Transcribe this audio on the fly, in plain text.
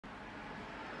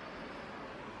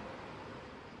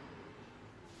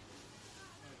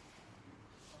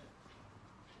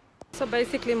So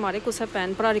basically हमारे कुछ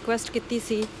भैन भरा रिक्वेस्ट की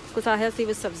सी कुछ आया सी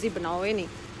वो सब्ज़ी बनाओ नहीं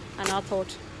and I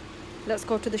thought let's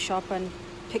go to the shop and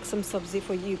pick some sabzi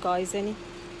for you guys any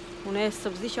उन्हें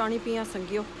सब्ज़ी शानी पिया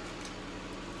संगियो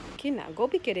कि ना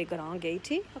गोभी केरे ग्रां गई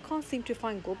थी I can't seem to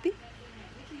find गोभी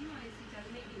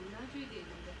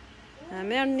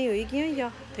मैं अन्नी हुई गई या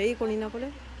थे ही कोनी ना कोले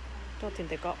तो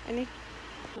थिंदे का any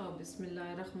So,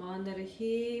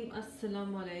 Bismillahirrahmanirrahim.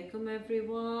 Assalamu alaikum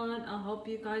everyone. I hope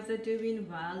you guys are doing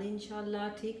well, inshallah.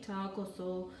 ठीक ठाक हो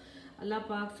सो अल्लाह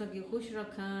पाक सबकी खुश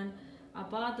रखन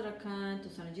आबाद रखन तो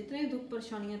सारे जितने दुख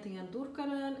परेशानियां थी दूर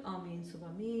करन आमीन सुबह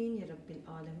आमीन या रब्बिल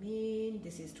आलमीन.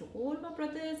 This is to all my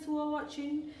brothers who are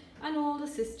watching and all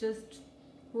the sisters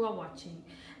who are watching.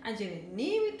 and जिन्हें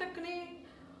नहीं भी तकने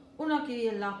उनके लिए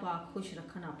अल्लाह पाक खुश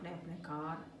रखन अपने अपने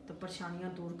कार तो परेशानियां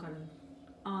दूर करन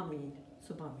आमीन.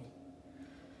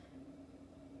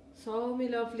 So my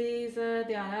lovelies,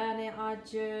 दियारा ने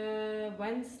आज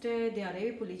Wednesday दियारे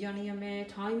भी भूली जानी है मैं.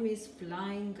 Time is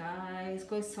flying guys.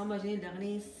 कोई समझ नहीं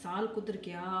लगनी साल कुतर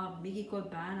गया. मिगी कोई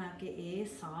बहन आके ए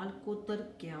साल कुतर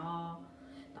गया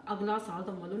तो अगला साल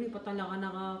तो मालूम नहीं पता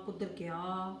लगा कुतर गया.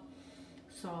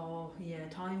 So yeah,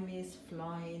 time is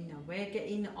flying. We're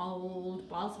getting old.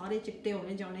 बाल सारे चिट्टे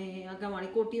होने जाने. अगर हमारी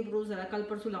कोटी ब्रूज है कल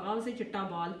परसों लगा वैसे चिट्टा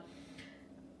बाल.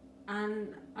 And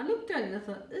I looked at it and I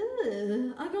thought,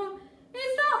 ugh. I go,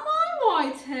 is that my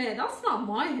white hair? That's not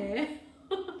my hair.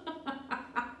 I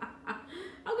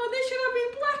go, they should have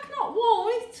been black, not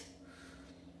white.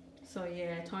 So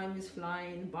yeah, time is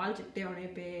flying. Baal chitte hone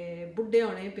pe, budde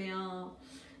hone pe.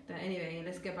 But anyway,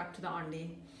 let's get back to the andi.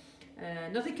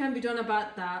 Nothing can be done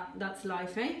about that. That's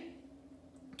life, eh?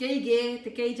 Kei ge,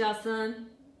 te kei jasan.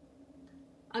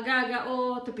 Aga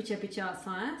o, te piche piche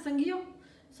asan, eh? Sangiyo.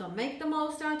 So make the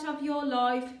most out of your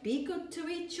life, be good to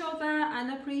each other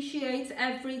and appreciate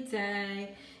every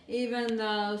day. Even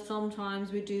though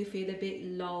sometimes we do feel a bit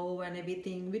low and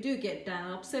everything, we do get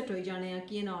down, upset ho jane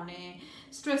ki na ne,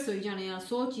 stress ho jane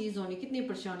so cheez honi, kitni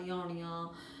pareshaniyan honiyan.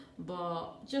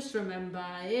 But just remember,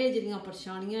 ye jiriyan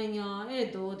pareshaniyan ya, ye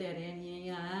do dere ni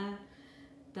ya.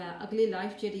 The ugly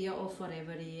life jiri hai, oh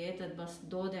forever hai, tad bas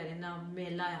do dere na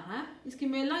mela hai. Iski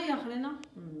mela hi akhre na.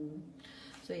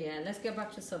 So yeah, let's get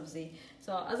back to sabzi.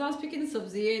 So as I was picking the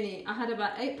sabzi, I had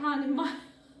about £8 in my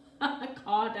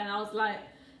card and I was like,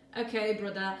 okay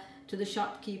brother, to the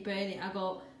shopkeeper, I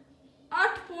go,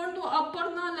 £8 to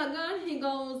upper na lagan. He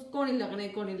goes, koni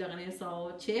lagane.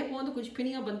 So £6 to kuch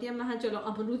piniyan banti hai. Main chalo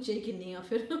amrud check kinni hai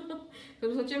fir.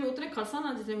 Kyunki socha main utne kharsa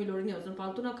na jitne bhi lodi nahi hosan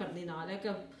faltu na karni naal hai कि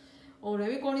और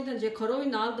भी कौन था जे खरो भी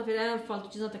नाल तो फिर फालतू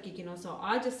चीज़ें तक की किनो. So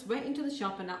I just went into the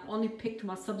shop and I only picked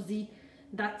my sabzi.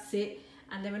 That's it.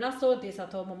 And then when I saw this, I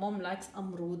thought my mom likes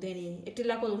amrood.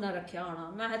 Itila ko luna rakhya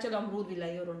hona. Main chalo amrood भी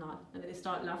लाई और नाल. And they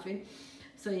start laughing.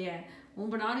 So yeah, वो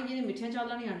बनाने के लिए मिठियाँ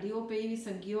चावल नहीं aunty वो पे भी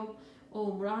संगियो.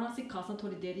 ओ मुराना सी खासा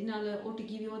थोड़ी देरी नाल ओ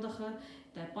टिकी भी वो दखल.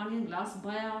 तो पानी ग्लास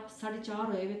बाया 4:30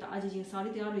 हुए वे तो आज जी सारी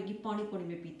तैयार होगी पानी कोनी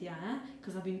में पीते हैं.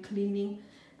 Because I've been cleaning.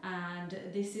 And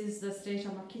this is the state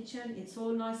of my kitchen. It's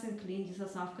so nice and clean. जिसे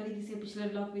साफ करी किसी पिछले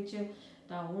vlog ਵਿੱਚ.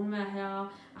 तो हूँ मैं I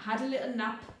had a little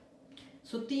nap.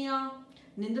 सुतियाँ.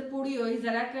 Ninder puri hoyi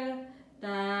zara ka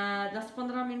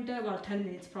 10-15 minutes, well 10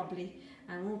 minutes probably.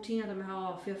 And routine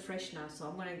I feel fresh now, so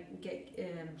I'm gonna get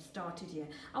started here.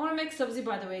 I want to make sabzi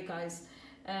by the way, guys.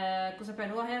 Because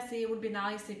it would be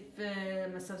nice if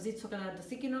my sabzi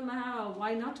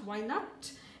why not?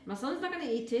 My son's not gonna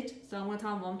eat it, so I'm gonna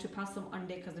tell mom to pass some ande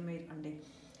because I made ande.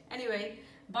 Anyway,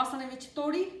 basane vich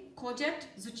tori, courgette,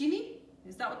 zucchini.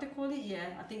 Is that what they call it?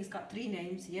 Yeah, I think it's got 3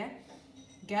 names. Yeah,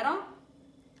 garam.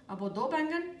 अब वो 2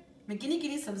 बैंगन मैं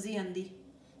किनी सब्जी आंदी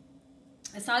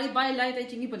सारी bye लाई ते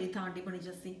चिंगी पली था आंटी बनी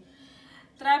जैसी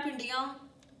 3 भिंडियां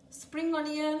spring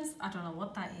onions. I don't know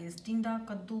what that is. टिंडा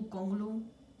कद्दू गोंगलू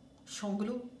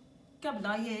शोंगलू क्या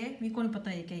बताइए ये मेरे को नहीं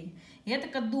पता ये क्या ये तो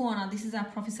कद्दू आना. This is our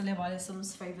Professor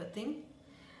Lewalism's favorite thing.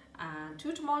 And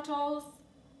 2 tomatoes,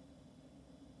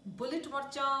 bullet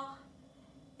मर्चा,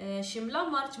 शिमला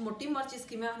मिर्च मोटी मिर्च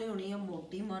इसकी मैं नहीं होनी है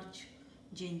मोटी मिर्च,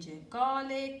 ginger,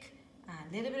 garlic.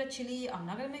 And a little bit of chili. I'm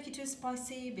not gonna make it too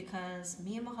spicy because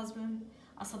me and my husband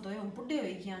asa doye un budde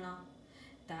hoye gya na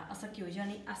ta asa ki ho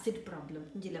jani acid problem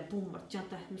jila boom marcha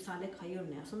ta misale khai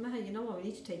horne. So main you know what, we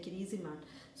need to take it easy man.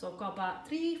 So I've got about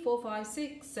 3 4 5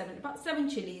 6 7 about 7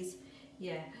 chilies.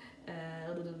 Yeah,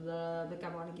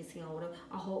 bekabani kisi aur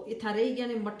aho ithare gya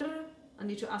ne matar. I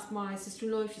need to ask my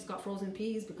sister-in-law if she's got frozen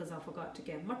peas because I forgot to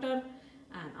get matar.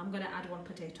 And I'm gonna add 1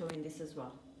 potato in this as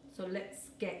well. So let's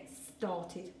get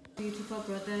started. Beautiful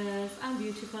brothers and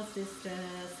beautiful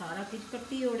sisters. सारा कुछ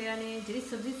कट्टी हो रहा ने जिस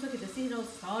सब्जी तो किसी ना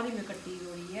सारी में कट्टी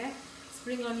हो रही है.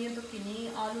 स्प्रिंग ऑनियन तो किनी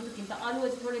आलू तो किंता आलू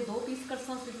अज थोड़े 2 पीस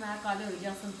करसा फिर मैं काले हो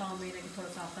जासन ता मैंने थोड़ा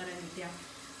सा आता रहने दिया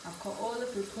आपको ऑल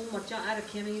फिर थूम मर्चा आ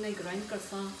रखी मैं इन्हें ग्राइंड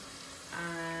करसा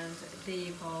एंड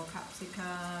देखो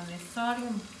कैप्सिकम सारी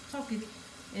सब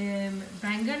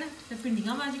बैंगन ते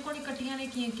भिंडियां मैं अज कोई कट्टियां ने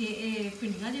कि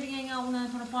भिंडियां जड़ियां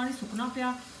उन्हें थोड़ा पानी सुकना पिया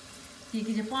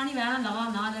क्योंकि जो पानी बहना लगा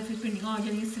ना फिर भिंडियां हो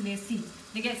जाएंगी सलेसी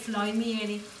they get slimy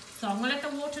any so I'm gonna let the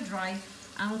water dry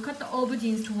and we'll cut the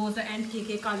aubergines towards the end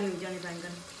के काले हो जाने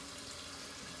बैंगन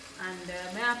and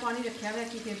मैं पानी रखा हुआ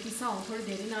कि पीसा हूँ थोड़ी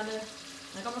देरी नाल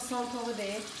मैं कहा salt over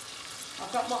there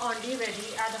I've got my onion ready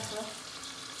add up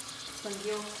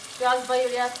समझियो प्याज भाई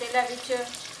लिया तेल विच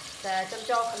ते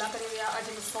चमचा खला करी लिया आज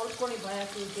मैं salt को नहीं पाया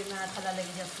क्योंकि मैं खला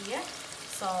लगी जाती है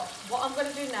so what I'm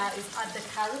gonna do now is add the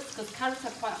carrots because carrots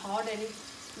are quite hard and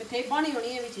मैं थे पानी होनी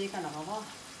है विच ये का लगा हुआ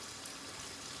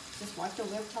just watch the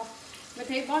web top मैं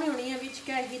थे पानी होनी है which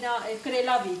क्या है ना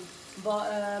करेला भी but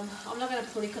I'm not gonna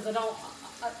put it because I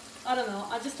don't know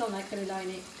I just don't like karela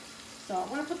in it so I'm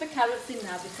gonna put the carrots in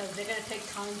now because they're gonna take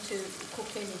time to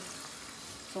cook in it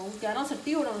so क्या ना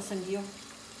सट्टी हो रहा संगियो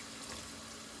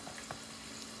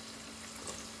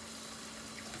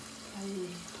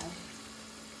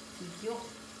संगियो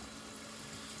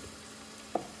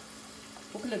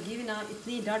भूख लगी भी ना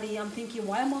इतनी डाढ़ी I'm thinking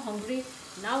why am I hungry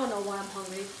now I know why I'm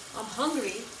hungry I'm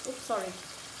hungry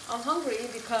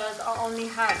because I only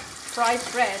had fried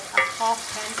bread at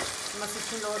 10:30 in my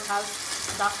sister-in-law's house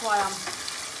that's why I'm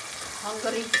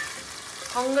hungry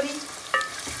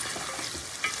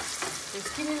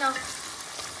इसकी भी ना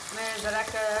मैं ज़रा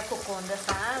कुक होने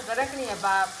सा ज़रा नहीं है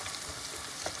about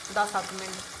 10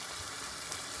 minute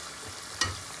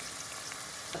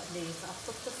please I'll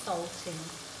put the salt in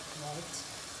right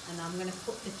and I'm going to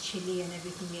put the chili and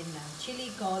everything in now chili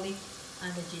garlic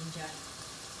and the ginger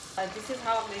this is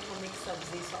how I make my mix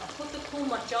sabzi so I put the cool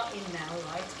matcha in now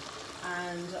right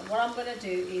and what I'm going to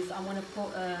do is I'm going to put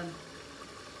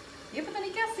yeah but then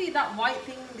you can see that white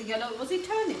thing the yellow was it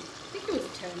turnip I think it was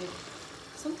turnip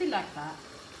something like that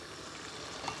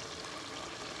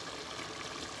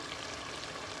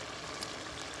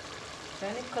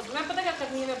because मैं पता क्या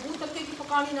करनी है मैं भूल तक की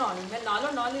पकानी ना आनी मैं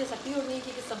नालो सटी होनी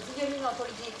क्योंकि सब्जी जड़ी ना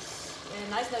थोड़ी जी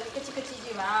nice लगी कच्ची कच्ची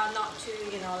जी वाह not too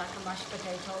you know like a mashed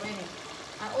potato really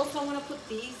and also I'm gonna put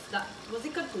these that was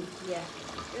it kaddu yeah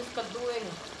it's kaddu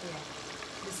yeah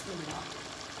bismillah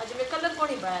आज मैं कलर को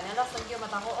नहीं बनाया ना संगियो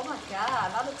मत हो oh my god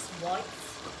that looks white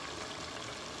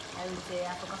I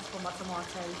forgot to put my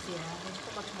tomatoes yeah I need to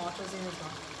put my tomatoes in as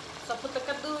well so I put the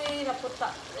kaddu in I put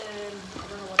that I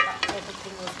don't know what that other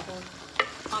thing was called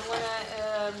I'm gonna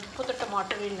put the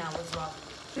tomato in now as well.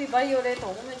 भी भाई और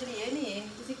तो मैं जरी ये नहीं है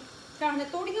किसी क्या हमने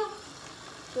तोड़ियां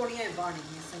बानी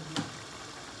है सही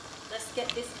let's get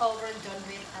this over and done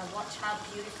with and watch how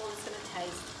beautiful it's gonna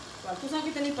taste well तुझा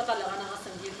कितनी पता लगाना है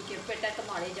संजीव की पेटा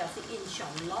तुम्हारे जैसे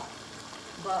इंशाल्लाह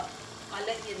but I'll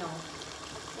let you know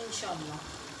इंशाल्लाह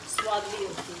स्वाद भी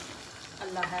होती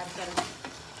अल्लाह खैर करे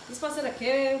इस पास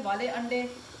रखे वाले अंडे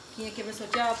कि मैं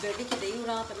सोचा बेटी की दही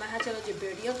उड़ा तो मैं चलो जो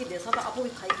बेटियों की देसा तो आपको भी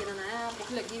खाई के ना है भूख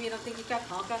लगी हुई रहती कि क्या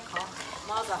खा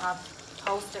Maaza have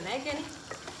toast and egg in it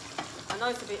I know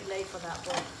it's a bit late for that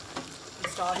but I'm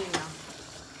starting now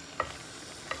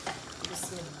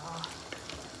बिस्मिल्लाह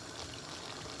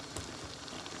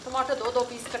टमाटर 2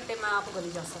 पीस कट्टे मैं आप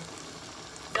गली जा सकता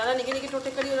ज़्यादा निके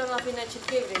टोटे कड़ी उड़ा ना फिर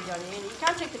छिलके रह जाने हैं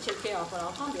क्या टेक छिलके ऑफ और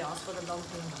आप भी आस पर लॉन्ग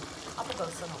टाइम आप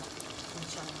गल सुनो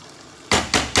इंशाल्लाह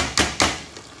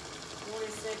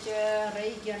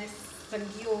रही गया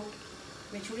संगियो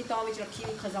मैं छुरी ताव में रखी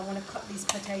हुई because I want to cut these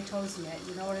potatoes yet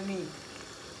you know what I mean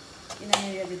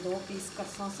इन्हें ये 2 पीस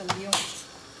करसा संगियो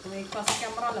तो एक पास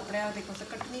कैमरा लपड़ा है देखो से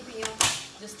कटनी पिया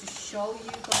just to show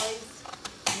you guys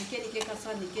निके करसा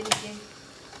निके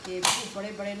ये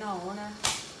बड़े ना होना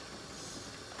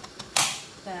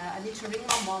I need to ring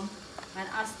my mom and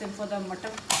ask them for the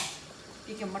मटर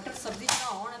क्योंकि मटर सब्जी ना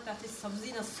होना ताकि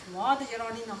सब्जी ना स्वाद जरा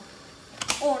नहीं ना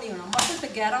Oh, you know, mutton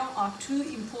and garam are 2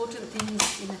 important things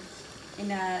in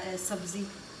a sabzi.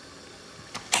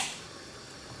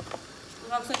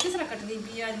 आप सोच किस तरह कटनी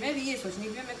पी आज मैं भी ये सोचनी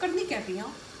पी मैं कटनी क्या पी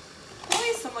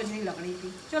कोई समझ नहीं लगनी पी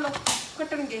चलो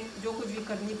कटनगे जो कुछ भी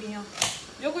करनी पी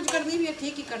जो कुछ करनी भी है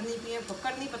ठीक ही करनी पी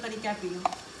करनी पता नहीं क्या पी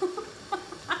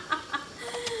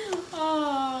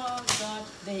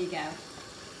दही क्या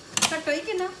कटो ही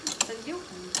के ना समझो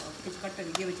कुछ कट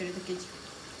गए बेचारे तो किच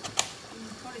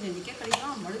थोड़े निके करी ना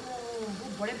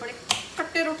बड़े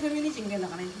कट्टे रोटे भी नहीं चिंगे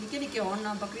लगने निके हो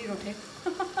ना बकरी रोटे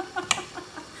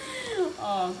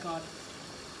गॉड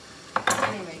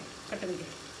एनीवे कट गए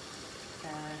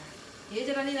ये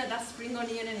जरा नहीं ना 10 स्प्रिंग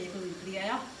ऑनियन है ये तो निकली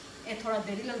आया ये थोड़ा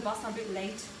देरी लग बस अ बिट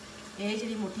लेट ये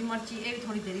जी मोटी मिर्ची ये भी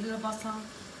थोड़ी देरी का पासा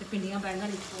तो भिंडियां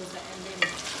बैंगन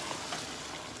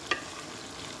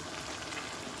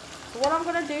So what I'm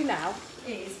going to do now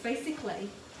is basically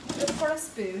look for a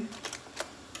spoon.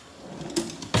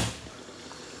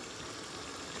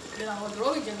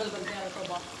 जंगल बनते हैं तो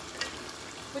बात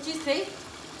कुछ चीज़ थी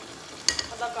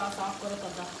अल्लाह का साफ करो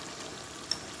तदा.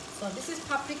 So this is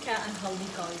paprika and haldi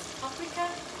guys. Paprika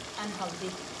and haldi.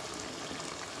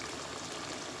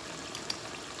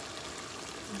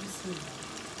 Bismillah.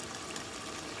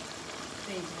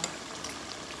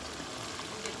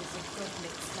 Get this a good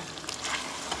mix now.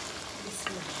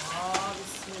 Bismillah,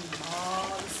 Bismillah,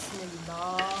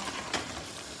 Bismillah.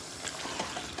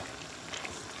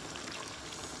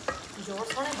 जोर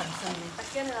सोने बन सकते हैं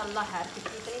तक ने अल्लाह हैर की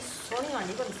इतनी सोहनी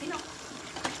आंडी बनी सी ना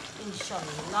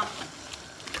इंशाअल्लाह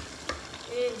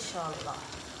इंशाअल्लाह.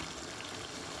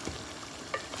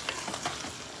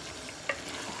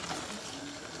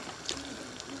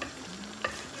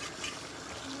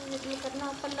 दिल करना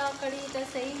पल्ला कड़ी तो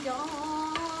सही जा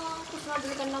कुछ ना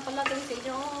दिल करना पल्ला कड़ी सही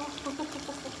जा.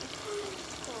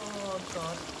 Oh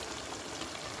God.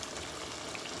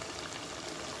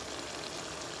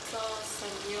 So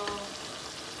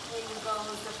here you go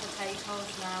with the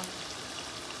potatoes now.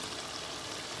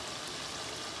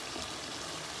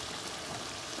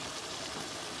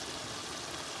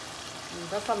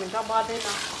 10 minute बाद है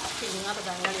ना भिंडियां तो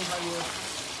बैंगन ही भाई.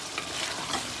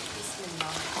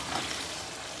 बिस्मिल्लाह.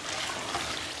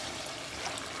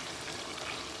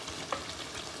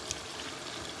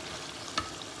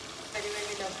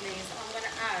 Very lovely. So I'm going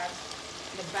to add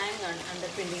the bangan and the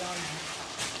pindiyan.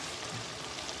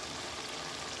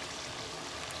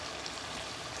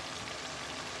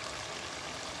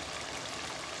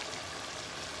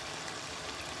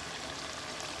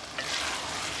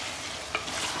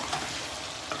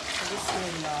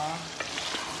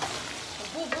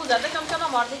 वो ज़्यादा चमचा ना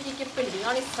मार दीजिए कि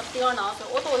भिंडियाँ नहीं सब्जियाँ ना तो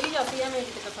वो तो हो ही जाती है.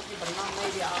 मेरी तो सब्जी बनना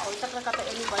नहीं दिया और तक का तो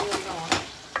एनी भाई होगा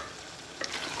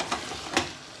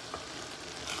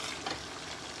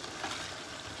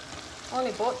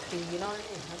only bought 3, you know what I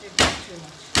mean? I didn't buy too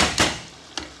much.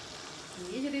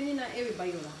 ये जो नहीं ना ये भी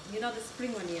भाई होगा. You know the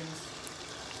spring onions.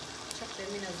 Chuck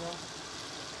them in as well.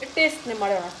 It taste नहीं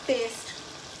मारे ना taste.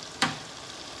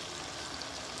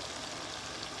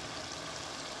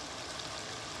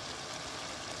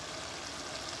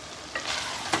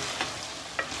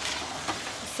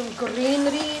 Some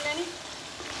greenery in any.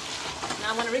 Now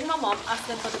I'm gonna ring my mom, ask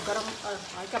them for the garam.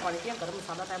 I क्या पानी किया garam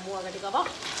मसाला टाइम वो आगे दिखा बा.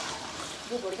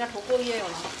 वो बढ़िया ठोको ये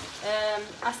होना.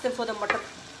 Ask them for the मटर.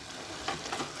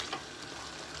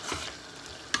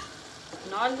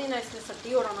 नाल नहीं ना इसमें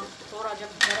सट्टी हो रहा ना थोड़ा जब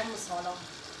गरम मसाला.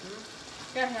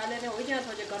 क्या ख्याल है हो जाए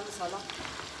थोड़ा गरम मसाला.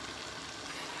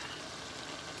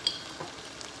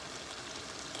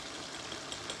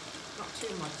 Not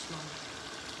too much now.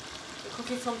 You're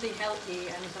cooking something healthy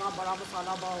and it's not bada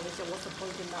masala bar. They say what's the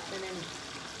point in that? And then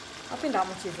I think that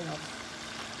much is enough.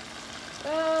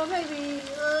 Maybe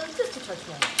just a touch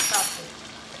more. That's it.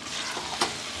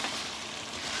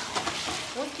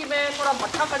 उनकी मैं थोड़ा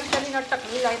मट्ठा करी करनी ना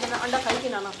टकनी लाई तो मैं अंडा खाई कि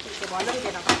ना ना इसके बाद भी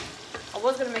देना. I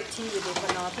was gonna make tea with it, but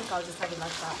no, I think I'll just have it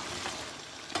like that.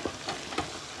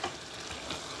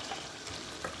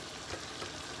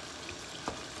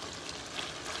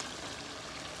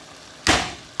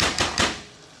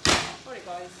 Alright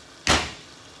guys.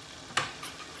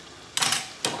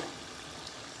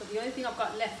 So the only thing I've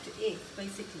got left is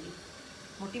basically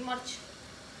moti march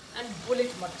and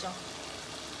bullet marcha.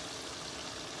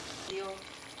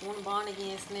 हूँ बन गई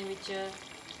इसमें विच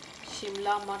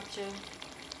शिमला मिर्च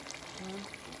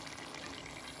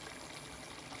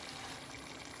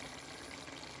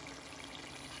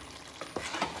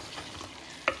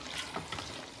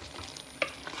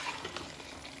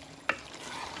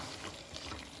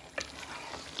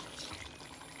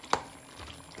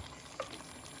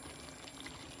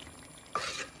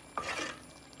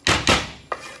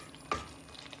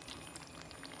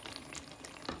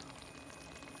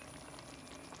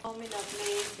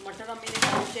मटर मेरे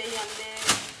पहुँचे ही हमने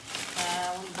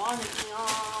हूँ बाहर निकलियाँ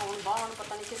हूँ बाहर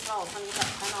पता नहीं किस तरह होता नहीं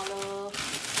रखा नाल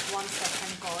 1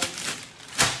 second guys.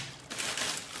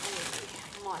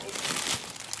 माए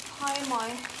हाय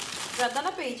माए ज़्यादा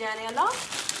ना पे जाने वाला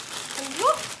समझो.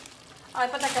 आज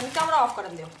पता क्या कैमरा ऑफ कर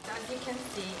दो. As you can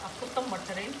see I put the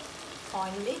mutton in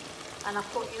finally and I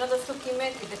put the suki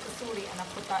methi the kasuri and I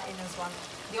put that in as well.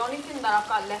 The only thing that I've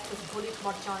got left is bullet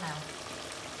marcha now.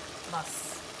 Bas.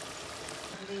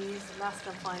 These last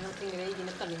and final thing रहेगी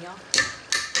ना धनिया.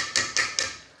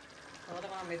 और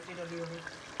तो मेथी डली होगी.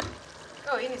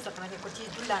 तो ये नहीं सकना कि कुछ चीज़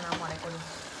ढिला ना हमारे को.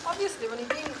 Obviously, when you're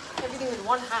doing everything with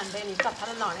one hand, then you've got to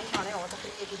learn it.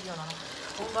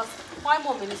 But 5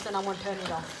 more minutes, then I'm going to turn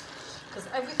it off. Because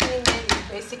everything in there is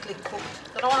basically cooked.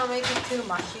 I don't want to make it too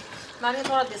mushy. I need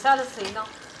to this out of now.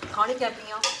 Can't get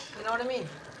me out. You know what I mean?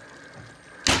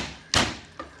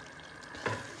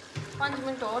 5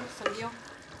 minutes or so,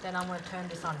 then I'm going to turn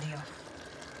this on here.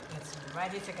 It's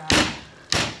ready to go.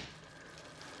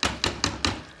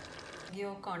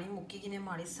 Yo, Kani Muki ki ne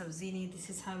mari sabzi nahi. This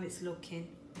is how it's looking.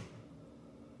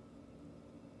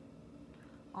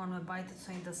 On my bite, it's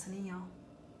saying dasani.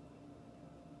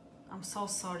 I'm so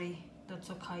sorry. That's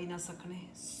okay na sakne.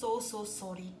 So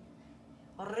sorry.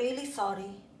 Really sorry.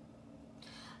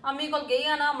 Ami ko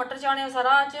gaya na matar chane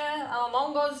sara ach.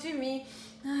 Mom goes to me.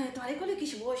 तुम्हारे को लेकिन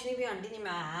शिबोश नहीं भी अंडी नहीं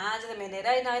मैं आज तो मैंने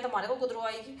रहा ही ना है तुम्हारे को कुदरो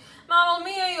आएगी मैं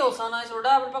मम्मी यही हो सा ना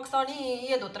सोडा पर पाकिस्तानी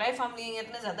ये 2-3 फैमिली हैं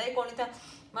इतने ज़्यादा ही कौन था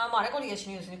मैं हमारे को लिए अच्छी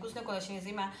नहीं उसने कुछ ने को अच्छी नहीं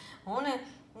सी मैं हूँ ना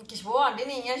किस वो अंडी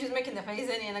नहीं है जिसमें कितने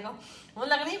पैसे नहीं है ना को हूँ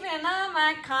लगनी पे ना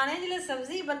मैं खाने के लिए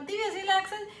सब्जी बनती भी ऐसी लाख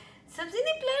से सब्जी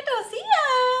नहीं प्लेट होती है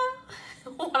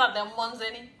हमारा दम मन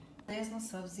से नहीं there's no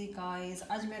सब्जी guys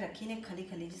आज मैं रखी ने खली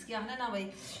खली जिसकी आपने ना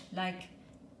भाई like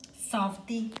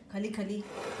Safti, khali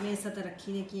मैं ऐसा तो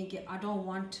रखी नहीं कि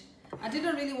I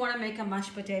didn't really want to make a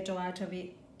mashed potato out of it.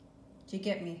 Do you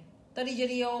get me? तरी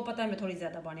जरी है वो पता है मैं थोड़ी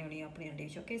ज़्यादा बनी होनी है अपनी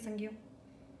डिश ओके संगियो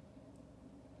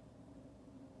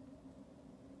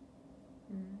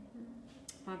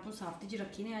हाँ तो साफ्ती जी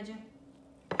रखी नहीं आज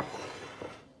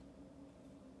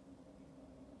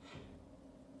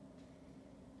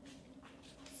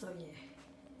so yeah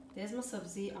there's my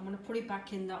sabzi I'm gonna put it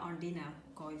back in the andi now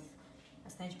guys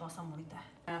I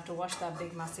have to wash that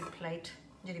big massive plate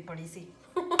jiri padi si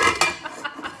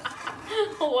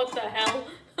what the hell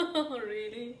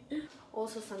really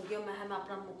also sangiyo main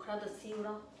apna mukhra dassi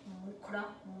ura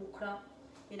mukhra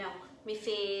you know my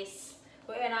face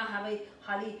ko ena have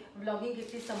hali vlogging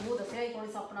kitti samu dasya koi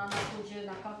sapna na kuch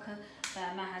na kakh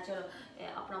मैं है चलो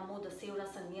अपना मुंह दसी उड़ा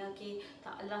संगिया कि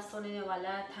अल्लाह सुनने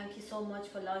वाला thank you so much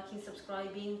for liking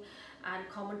subscribing and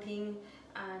commenting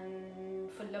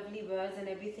and for lovely words and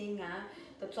everything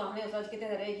तो हमने सोच के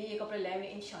रहेगी ये कपड़े लेंगे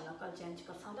इंशाल्लाह कल चेंज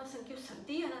कर सादा संग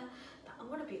सर्दी है ना तो I'm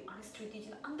gonna be honest with you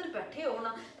अंदर बैठे हो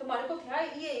ना तो हमारे को क्या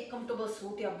ये एक कंफर्टेबल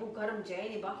सूट या अबू गर्म जाए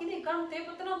नहीं बाकी नहीं गर्म थे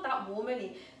पता ना ता वो में नहीं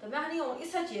तो मैं नहीं हूँ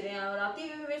इस सच रहे हैं राती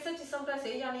भी मेरे सच समटाइम्स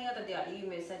सही जानी है तो दिहाड़ी भी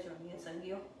मेरे सच होनी है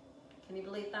संगियो can you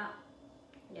believe that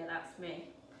yeah that's me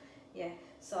yeah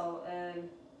so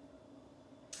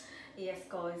yes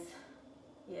guys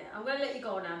yeah I'm gonna let you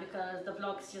go now because the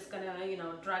vlog's just gonna you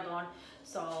know drag on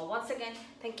so once again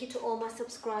thank you to all my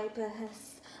subscribers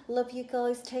love you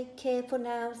guys take care for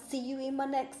now see you in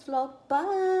my next vlog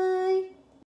bye